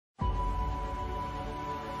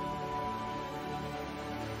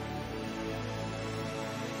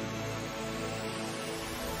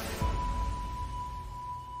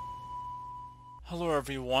Hello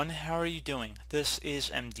everyone, how are you doing? This is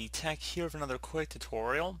MD Tech here with another quick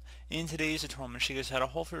tutorial. In today's tutorial, I'm going to show you guys how to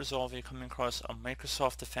hopefully resolve you coming across a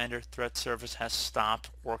Microsoft Defender threat service has stopped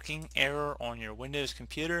working error on your Windows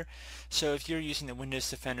computer. So if you're using the Windows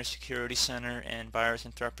Defender Security Center and virus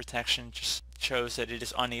and threat protection just shows that it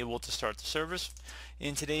is unable to start the service.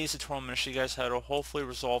 In today's tutorial, I'm going to show you guys how to hopefully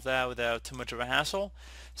resolve that without too much of a hassle.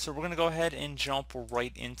 So we're going to go ahead and jump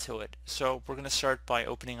right into it. So we're going to start by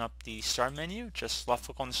opening up the Start menu. Just left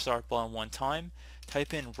click on the Start button one time.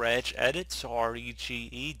 Type in regedit, so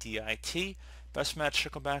regedit. Best match to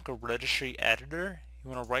go back to Registry Editor.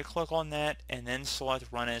 You want to right click on that and then select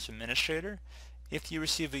Run as Administrator. If you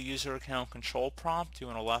receive a user account control prompt, you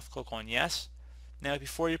want to left click on Yes. Now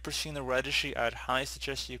before you proceed in the registry, I would highly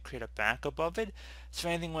suggest you create a backup of it. So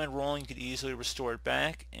if anything went wrong, you could easily restore it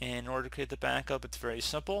back. And in order to create the backup, it's very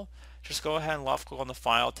simple. Just go ahead and left click on the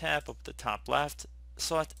File tab up at the top left,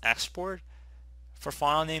 select Export. For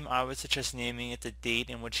file name, I would suggest naming it the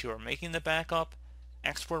date in which you are making the backup.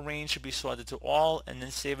 Export range should be selected to all, and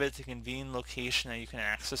then save it to a convenient location that you can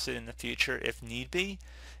access it in the future if need be.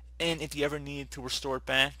 And if you ever need to restore it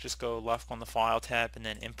back, just go left on the File tab and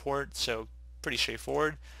then Import. So pretty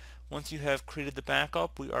straightforward. Once you have created the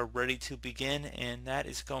backup, we are ready to begin, and that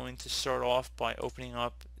is going to start off by opening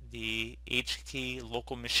up the HKey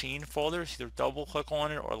local machine folder. So either double click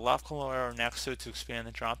on it or left click arrow next to it to expand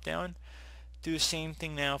the drop down. Do the same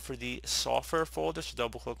thing now for the software folder, so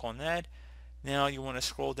double click on that. Now you want to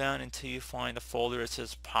scroll down until you find the folder that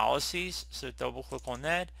says policies, so double click on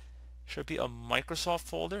that. Should be a Microsoft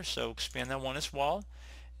folder, so expand that one as well.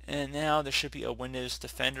 And now there should be a Windows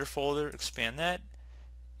Defender folder, expand that.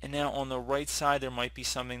 And now on the right side there might be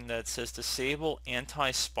something that says disable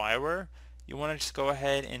anti-spyware. You want to just go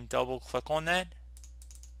ahead and double click on that.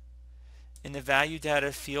 In the value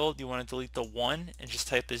data field you want to delete the 1 and just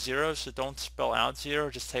type a 0, so don't spell out 0,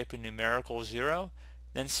 just type a numerical 0.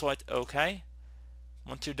 Then select OK.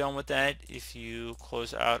 Once you're done with that, if you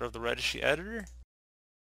close out of the registry editor,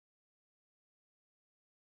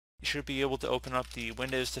 you should be able to open up the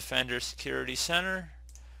Windows Defender Security Center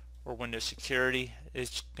or Windows Security.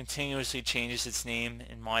 It continuously changes its name,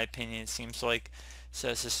 in my opinion. It seems like it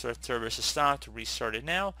says this threat service is stopped, restart it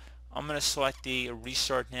now. I'm going to select the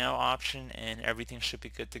Restart Now option and everything should be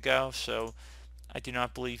good to go. So I do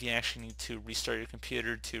not believe you actually need to restart your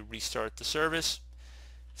computer to restart the service.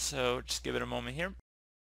 So just give it a moment here.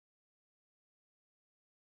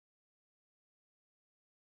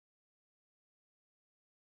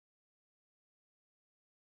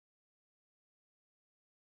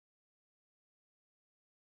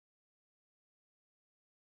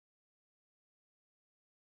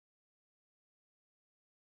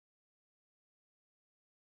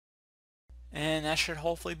 And that should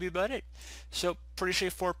hopefully be about it. So pretty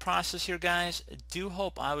straightforward process here, guys. Do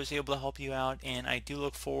hope I was able to help you out, and I do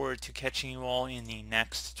look forward to catching you all in the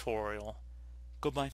next tutorial. Goodbye.